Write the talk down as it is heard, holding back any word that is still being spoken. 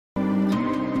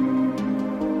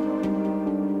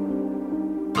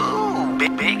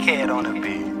Big head on the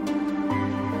beat.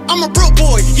 I'm a broke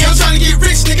boy, yeah, I'm tryna get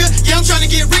rich, nigga. Yeah, I'm tryna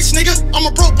get rich, nigga. I'm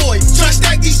a broke boy, tryna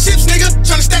stack these chips, nigga.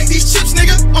 Tryna stack these chips,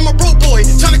 nigga. I'm a broke boy,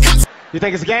 tryna cop. You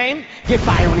think it's a game? Get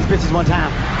fired on these bitches one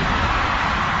time.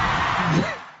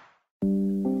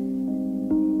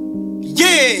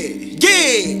 Yeah.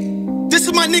 This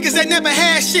is my niggas that never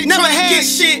had shit, never had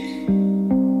shit.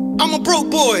 I'm a broke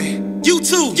boy, you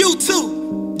too.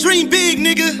 Dream big,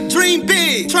 nigga, dream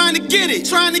big. Trying to get it.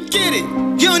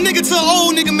 Young nigga to an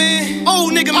old nigga, man.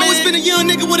 Always been a young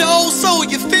nigga with an old soul,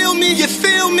 you feel me?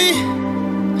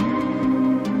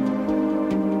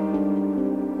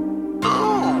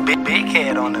 Ooh, big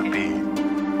head on the beat.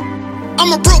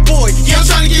 I'm a broke boy, yeah, I'm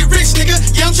tryna get rich, nigga.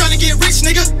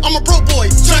 I'm a broke boy,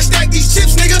 tryna stack these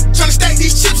chips, nigga.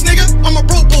 I'm a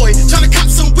broke boy, tryna cop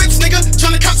some whips, nigga.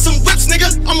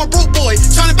 I'm a broke boy,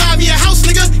 tryna buy me a house,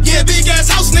 nigga. Yeah, big ass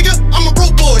house, nigga. I'm a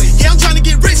broke boy, yeah, I'm tryna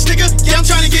get rich, nigga.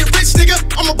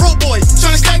 I'm a broke boy,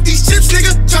 tryna stack these chips,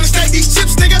 nigga.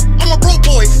 I'm a broke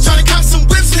boy, tryna cop some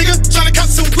whips, nigga.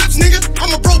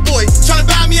 I'm a broke boy, tryna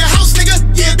buy me a house, nigga.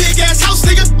 Yeah, big ass house,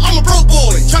 nigga. I'm a broke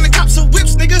boy, tryna cop some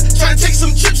whips, nigga. Tryna take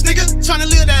some trips, nigga. Tryna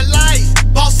live that life.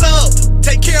 Boss up,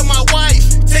 take care of my wife,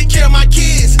 take care of my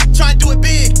kids. Tryna do it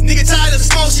big, nigga tired of the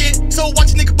small shit. So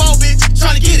watch a nigga ball, bitch,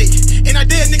 tryna get it. And I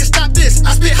dare nigga stop this,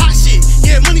 I spit hot shit.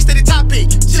 Yeah, money steady top pick,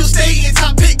 Chillz stay in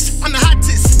top picks. I'm the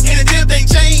hottest, and the damn thing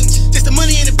change. Just the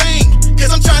money in the bank,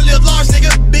 cause I'm tryna live large,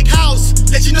 nigga. Big house,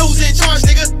 let you know who's in charge,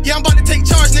 nigga. Yeah, I'm about to take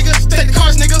charge, nigga. Take the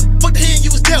cars, nigga. Fuck the hand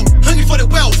you was dealt, hungry for the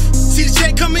wealth. See the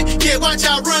check coming? Yeah, watch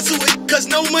how I run to it. Cause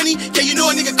no money, yeah, you know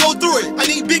a nigga go through it. I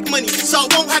need big money, so I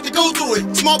won't have to go through it.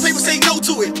 Small paper say no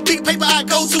to it. Big paper, I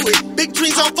go to it. Big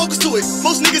dreams, I'm focused to it.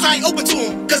 Most niggas, I ain't open to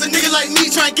them. Cause a nigga like me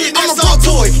tryna get that. I'm a broke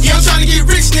boy, yeah, I'm tryna get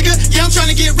rich, nigga.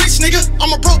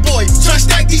 I'm a broke boy, tryna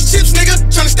stack these chips, nigga.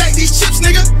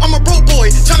 I'm a broke boy,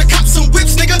 tryna cop some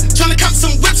whips, nigga.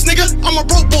 I'm a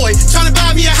broke boy, tryna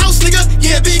buy me a house, nigga.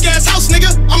 Yeah, big ass house,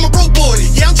 nigga. I'm a broke boy,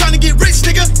 yeah, I'm tryna get rich,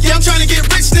 nigga.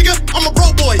 I'm a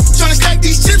broke boy, tryna stack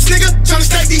these chips, nigga.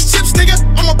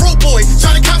 I'm a broke boy,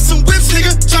 tryna cop some whips,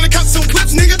 nigga.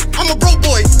 I'm a broke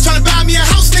boy, tryna buy me a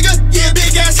house, nigga. Yeah,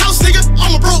 big ass house, nigga.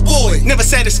 I'm a broke boy. Never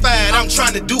satisfied, I'm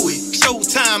trying to do it.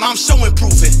 Showtime, I'm show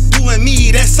improving. Doing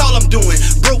me, that's all I'm doing.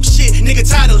 Broke shit, nigga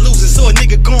tired of losing, so a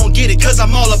nigga gon' get it. Cause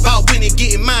I'm all about winning,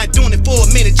 getting mine, doing it for a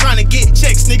minute. Trying to get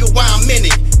checks, nigga, while I'm in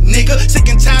it. Nigga, sick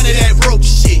and tired of that broke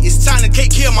shit. It's time to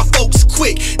take care of my folks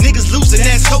quick. Niggas losing,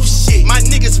 that's whole shit. My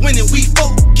niggas winning, we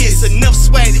focus. Enough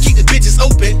swag to keep the bitches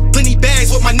open. Plenty bags,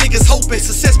 what my niggas hoping.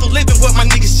 Successful living, what my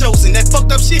niggas chosen. That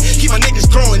fucked up shit, keep my niggas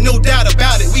growing, no doubt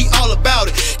about it. We all about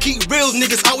it. Keep real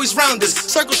niggas always round us.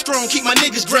 Circle strong, keep my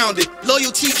niggas grounded.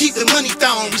 Loyalty, keep the money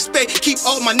down. Respect, keep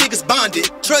all my niggas bonded.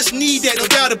 Trust, need that, no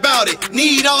doubt about it.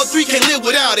 Need all three, can't live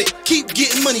without it. Keep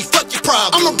getting money, fuck your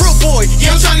problem. I'm a broke boy,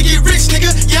 yeah, I'm tryna get rich, nigga.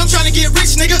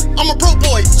 I'm a broke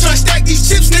boy, tryna stack these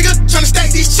chips, nigga.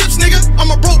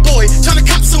 I'm a broke boy,